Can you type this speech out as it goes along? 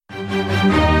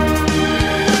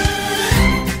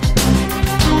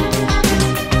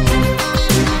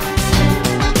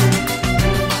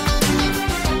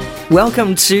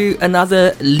Welcome to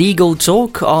another legal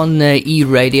talk on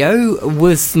E-Radio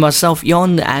with myself,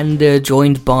 Jan, and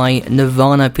joined by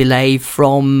Nirvana Pillay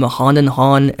from Hahn &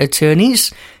 Hahn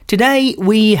Attorneys. Today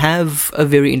we have a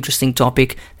very interesting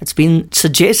topic that's been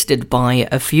suggested by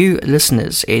a few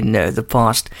listeners in the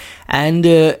past, and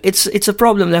it's a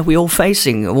problem that we're all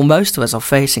facing, or most of us are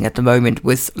facing at the moment,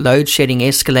 with load shedding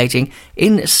escalating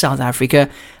in South Africa.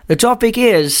 The topic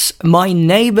is, my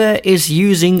neighbour is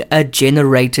using a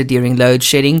generator during load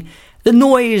shedding. The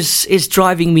noise is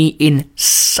driving me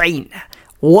insane.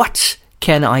 What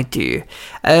can I do?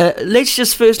 Let's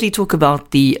just firstly talk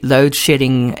about the load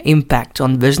shedding impact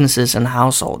on businesses and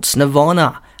households.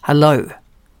 Nirvana, hello.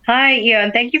 Hi,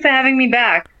 Ian. Thank you for having me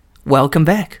back. Welcome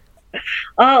back.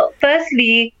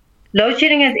 Firstly, load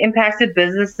shedding has impacted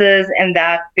businesses in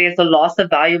that there's a loss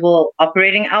of valuable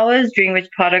operating hours during which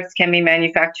products can be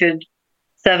manufactured,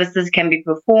 services can be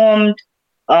performed,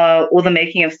 or the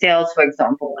making of sales, for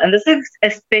example. And this is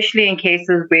especially in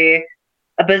cases where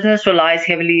a business relies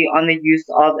heavily on the use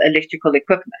of electrical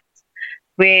equipment.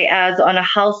 Whereas on a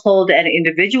household and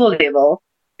individual level,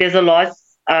 there's a large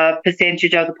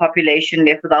percentage of the population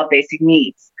left without basic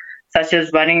needs, such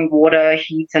as running water,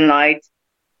 heat and light.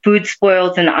 Food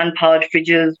spoils in unpowered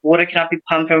fridges. Water cannot be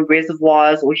pumped from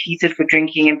reservoirs or heated for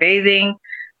drinking and bathing.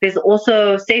 There's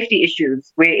also safety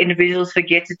issues where individuals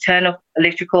forget to turn off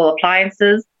electrical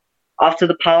appliances after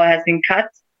the power has been cut.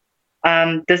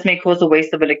 This may cause a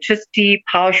waste of electricity,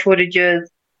 power shortages,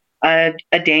 a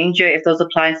danger if those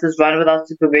appliances run without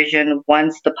supervision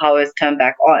once the power is turned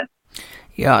back on.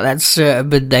 Yeah, that's a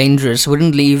bit dangerous.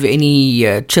 Wouldn't leave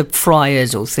any chip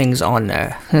fryers or things on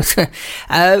there.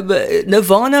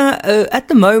 Nirvana, at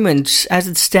the moment, as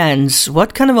it stands,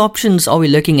 what kind of options are we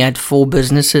looking at for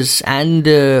businesses and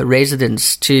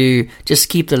residents to just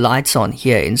keep the lights on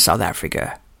here in South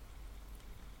Africa?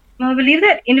 I believe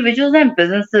that individuals and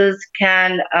businesses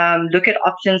can look at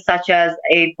options such as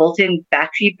a built-in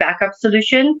battery backup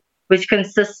solution, which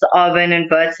consists of an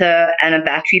inverter and a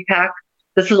battery pack.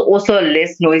 This is also a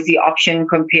less noisy option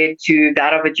compared to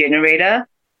that of a generator.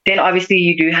 Then obviously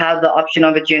you do have the option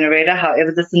of a generator.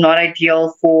 However, this is not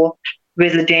ideal for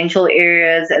residential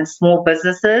areas and small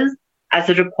businesses, as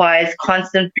it requires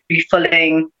constant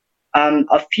refilling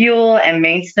of fuel and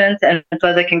maintenance, and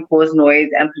further can cause noise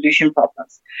and pollution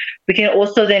problems. We can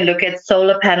also then look at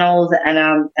solar panels and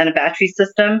a battery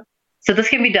system. So this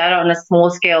can be done on a small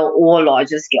scale or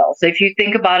larger scale. So if you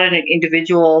think about it, an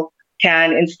individual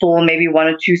can install maybe one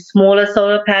or two smaller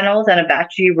solar panels and a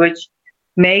battery, which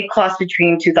may cost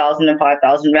between 2,000 and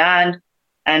 5,000 Rand,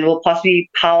 and will possibly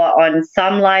power on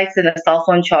some lights and a cell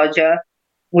phone charger,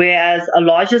 whereas a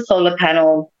larger solar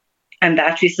panel and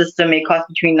battery system may cost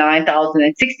between 9,000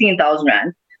 and 16,000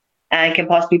 Rand, and can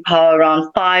possibly power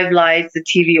around 5 lights, a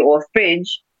TV or a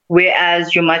fridge,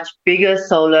 whereas your much bigger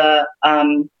solar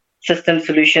system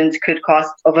solutions could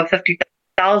cost over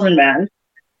 50,000 Rand,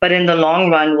 but in the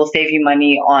long run will save you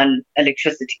money on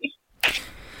electricity.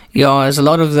 Yeah, there's a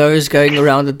lot of those going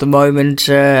around at the moment.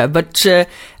 But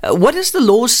what does the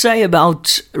law say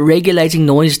about regulating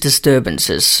noise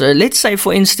disturbances? Let's say,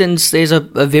 for instance, there's a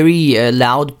very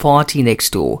loud party next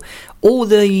door, or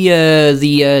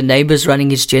the neighbour's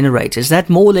running his generator. Is that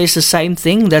more or less the same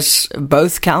thing? Does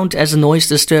both count as a noise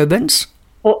disturbance?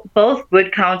 Well, both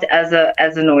would count as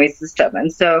a noise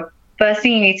disturbance. So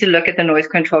firstly, you need to look at the noise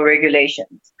control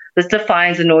regulations. This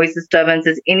defines a noise disturbance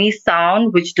as any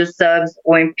sound which disturbs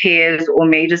or impairs or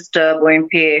may disturb or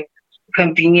impair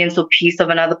convenience or peace of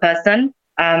another person.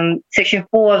 Section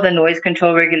 4 of the noise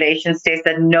control regulation states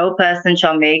that no person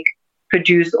shall make,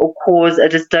 produce, or cause a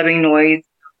disturbing noise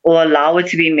or allow it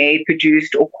to be made,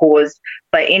 produced, or caused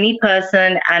by any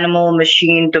person, animal,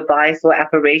 machine, device, or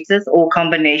apparatus, or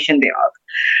combination thereof.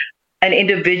 An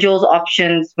individual's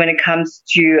options when it comes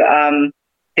to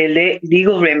their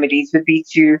legal remedies would be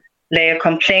to lay a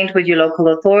complaint with your local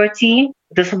authority.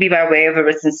 This will be by way of a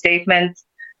written statement.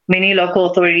 Many local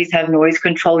authorities have noise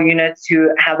control units who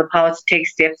have the power to take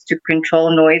steps to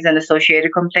control noise and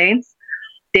associated complaints.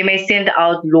 They may send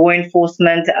out law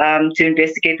enforcement to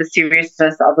investigate the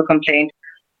seriousness of the complaint,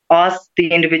 ask the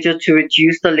individual to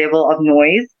reduce the level of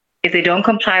noise. If they don't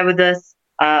comply with this,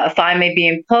 a fine may be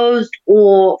imposed,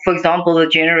 or, for example, the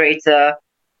generator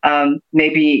may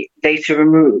be later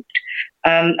removed.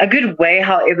 A good way,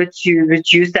 however, to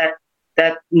reduce that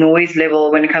noise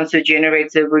level when it comes to a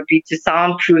generator would be to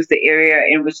soundproof the area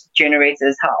in which the generator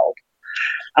is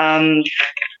held.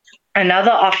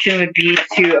 Another option would be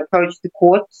to approach the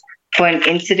courts for an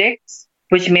interdict.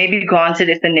 which may be granted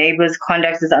if the neighbor's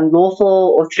conduct is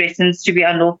unlawful or threatens to be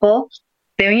unlawful,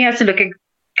 then you have to look at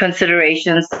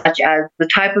considerations such as the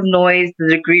type of noise, the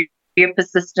degree of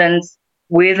persistence,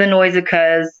 where the noise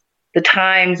occurs, the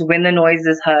times when the noise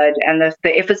is heard, and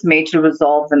the efforts made to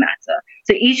resolve the matter.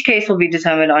 So each case will be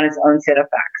determined on its own set of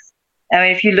facts.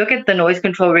 And if you look at the noise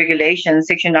control regulations,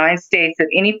 Section 9 states that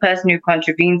any person who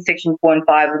contravenes Section 4 and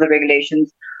 5 of the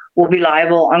regulations will be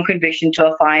liable on conviction to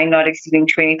a fine not exceeding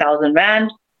 20,000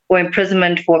 Rand or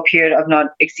imprisonment for a period of not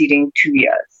exceeding 2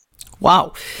 years.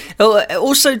 Wow.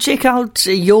 Also, check out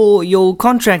your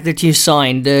contract that you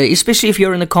signed, especially if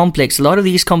you're in a complex. A lot of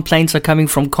these complaints are coming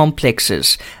from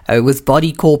complexes with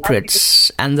body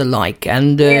corporates and the like.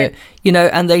 And,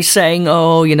 and they're saying,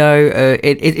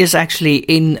 it is actually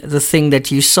in the thing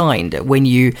that you signed when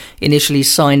you initially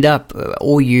signed up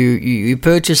or you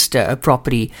purchased a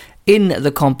property in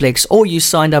the complex, or you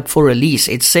signed up for a lease.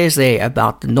 It says there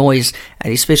about the noise,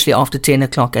 and especially after 10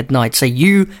 o'clock at night. So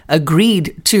you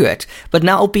agreed to it. But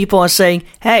now people are saying,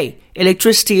 hey,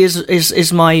 electricity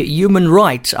is my human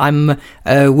right. I'm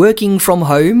working from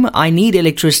home. I need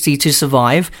electricity to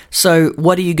survive. So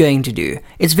what are you going to do?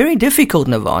 It's very difficult,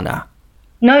 Nirvana.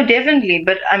 No, definitely.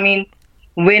 But I mean,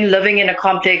 when living in a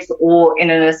complex or in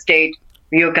an estate,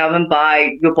 you're governed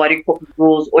by your body corporate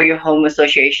rules or your home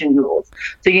association rules.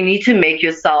 So you need to make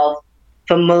yourself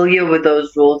familiar with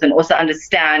those rules and also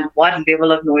understand what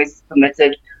level of noise is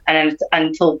permitted and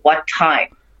until what time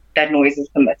that noise is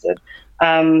permitted.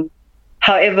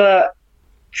 However,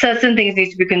 certain things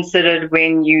need to be considered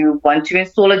when you want to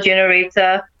install a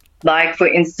generator, like, for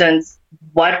instance,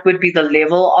 what would be the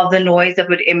level of the noise that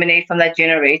would emanate from that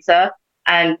generator?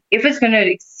 And if it's going to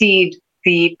exceed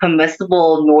the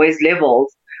permissible noise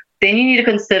levels, then you need to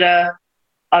consider,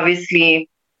 obviously,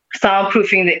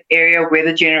 soundproofing the area where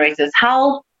the generator is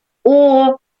held,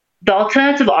 or the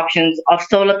alternative options of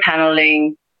solar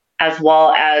paneling, as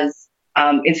well as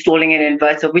installing an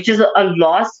inverter, which is a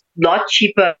lot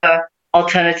cheaper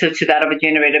alternative to that of a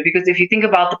generator. Because if you think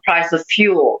about the price of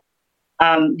fuel,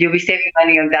 you'll be saving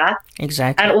money on that.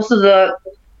 Exactly. And also the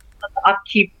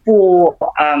upkeep for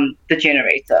the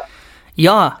generator.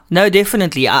 Yeah, no,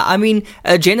 definitely. I mean,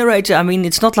 a generator,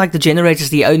 it's not like the generator is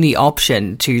the only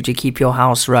option to keep your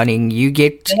house running. You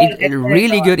get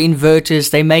really good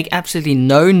inverters. They make absolutely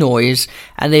no noise,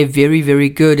 and they're very, very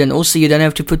good. And also, you don't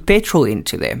have to put petrol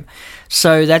into them.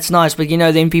 So that's nice. But,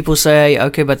 then people say,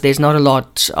 okay, but there's not a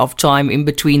lot of time in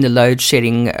between the load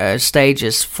shedding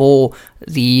stages for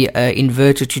the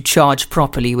inverter to charge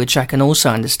properly, which I can also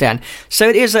understand. So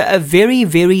it is a very,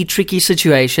 very tricky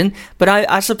situation. But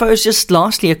I suppose just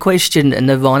lastly a question,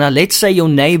 Nirvana. Let's say your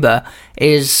neighbor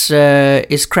is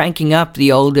cranking up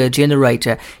the older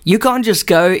generator. You can't just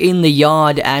go in the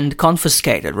yard and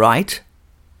confiscate it, right?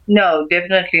 No,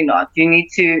 definitely not. You need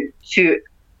to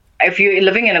if you're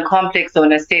living in a complex or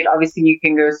an estate, obviously you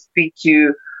can go speak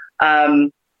to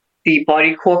the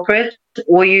body corporate,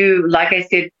 or you, like I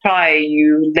said prior,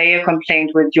 you lay a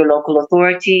complaint with your local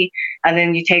authority, and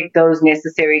then you take those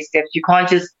necessary steps. You can't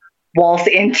just waltz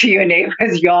into your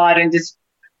neighbor's yard and just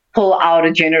pull out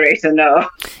a generator, no.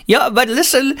 Yeah, but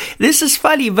listen, this is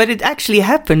funny, but it actually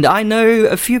happened. I know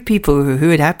a few people who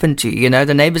it happened to.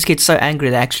 The neighbors get so angry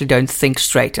they actually don't think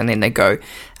straight, and then they go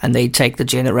and they take the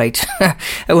generator,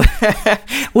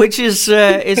 which is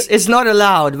not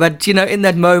allowed. But, in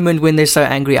that moment when they're so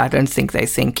angry, I don't think they're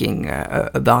thinking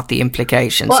about the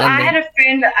implications. Well, I had a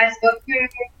friend I spoke to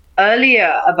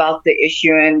earlier about the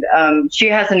issue, and she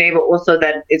has a neighbor also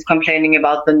that is complaining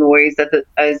about the noise that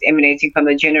is emanating from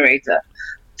the generator.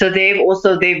 So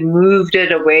they've moved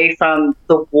it away from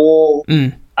the wall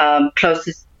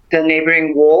closest to the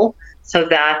neighboring wall, so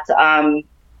that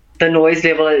the noise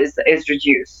level is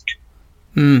reduced.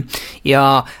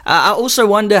 Yeah. I also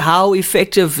wonder how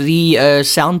effective the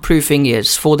soundproofing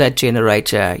is for that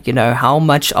generator. How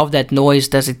much of that noise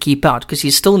does it keep out? Because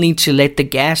you still need to let the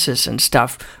gases and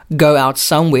stuff go out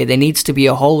somewhere. There needs to be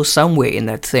a hole somewhere in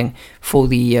that thing for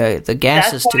the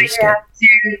gases to escape.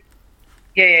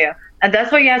 Yeah. And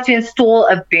that's why you have to install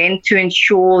a vent to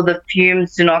ensure the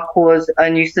fumes do not cause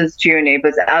a nuisance to your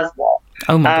neighbors as well.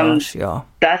 Oh my gosh, yeah.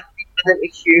 That's the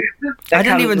issue. I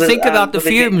didn't even think about the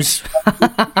fumes.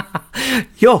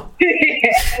 Yo.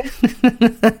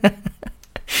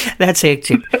 That's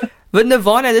hectic. But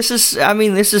Nirvana, this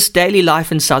is daily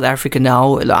life in South Africa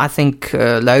now. I think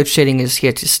load shedding is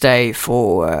here to stay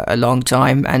for a long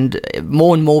time, and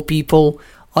more people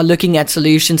are looking at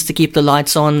solutions to keep the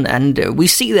lights on, and we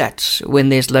see that when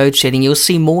there's load shedding. You'll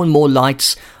see more and more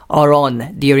lights are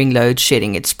on during load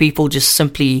shedding. It's people just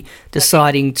simply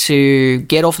deciding to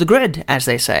get off the grid, as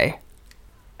they say.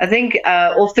 I think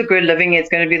off-the-grid living is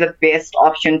going to be the best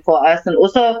option for us. And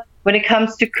also, when it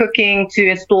comes to cooking, to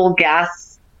install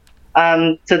gas,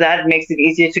 so that makes it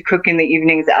easier to cook in the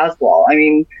evenings as well. I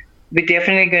mean, we're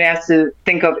definitely going to have to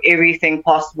think of everything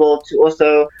possible to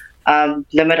also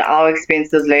limit our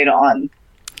expenses later on.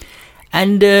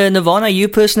 And Nirvana, you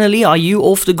personally, are you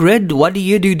off the grid? What do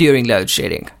you do during load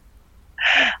shedding?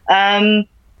 Currently,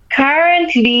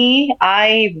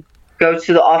 I go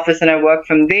to the office and I work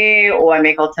from there, or I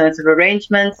make alternative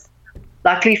arrangements.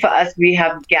 Luckily for us, we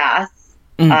have gas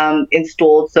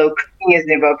installed, so cooking is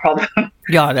never a problem.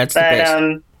 Yeah, that's the best.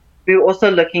 But we're also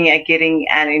looking at getting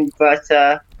an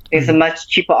inverter. It's a much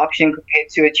cheaper option compared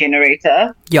to a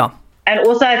generator. Yeah. And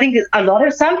also, I think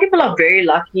some people are very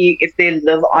lucky if they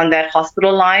live on that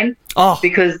hospital line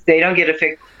because they don't get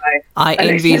affected by I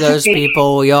envy those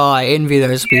people. Yeah, I envy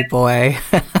those people, eh?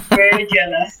 Very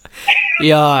jealous.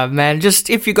 Yeah, man. Just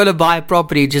if you're going to buy a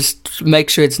property, just make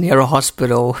sure it's near a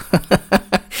hospital.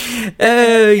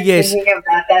 Yes. Thinking of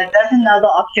that's another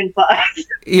option for us.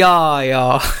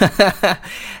 Yeah.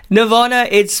 Nirvana,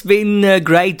 it's been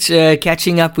great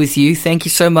catching up with you. Thank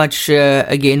you so much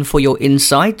again for your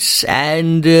insights,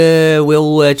 and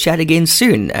we'll chat again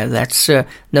soon. That's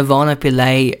Nirvana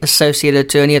Pillay, Associate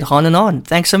Attorney at Hahn & Hahn.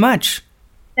 Thanks so much.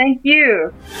 Thank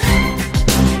you.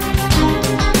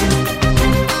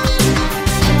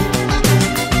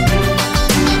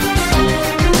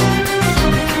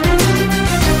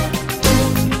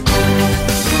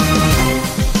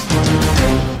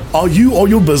 Are you or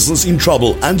your business in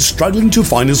trouble and struggling to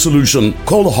find a solution?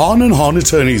 Call Hahn & Hahn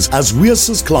Attorneys as we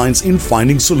assist clients in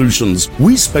finding solutions.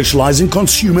 We specialize in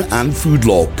consumer and food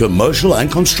law, commercial and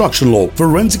construction law,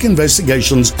 forensic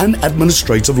investigations and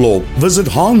administrative law. Visit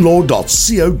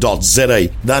hahnlaw.co.za.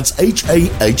 That's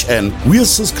HAHN. We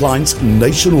assist clients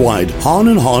nationwide. Hahn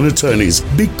 & Hahn Attorneys,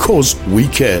 because we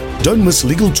care. Don't miss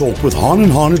Legal Talk with Hahn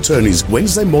 & Hahn Attorneys,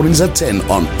 Wednesday mornings at 10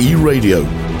 on E-Radio.